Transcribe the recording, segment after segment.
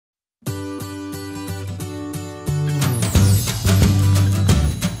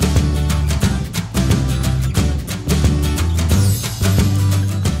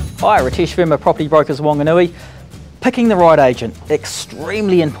Hi, Ritesh Verma, Property Brokers Wanganui. Picking the right agent,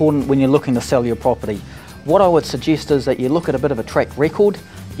 extremely important when you're looking to sell your property. What I would suggest is that you look at a bit of a track record.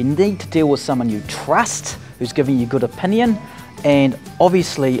 You need to deal with someone you trust, who's giving you good opinion, and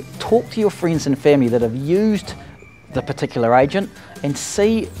obviously talk to your friends and family that have used the particular agent and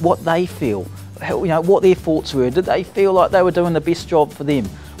see what they feel, what their thoughts were. Did they feel like they were doing the best job for them?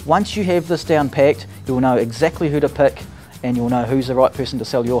 Once you have this down packed, you'll know exactly who to pick and you'll know who's the right person to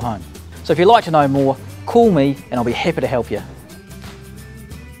sell your home. So if you'd like to know more, call me and I'll be happy to help you.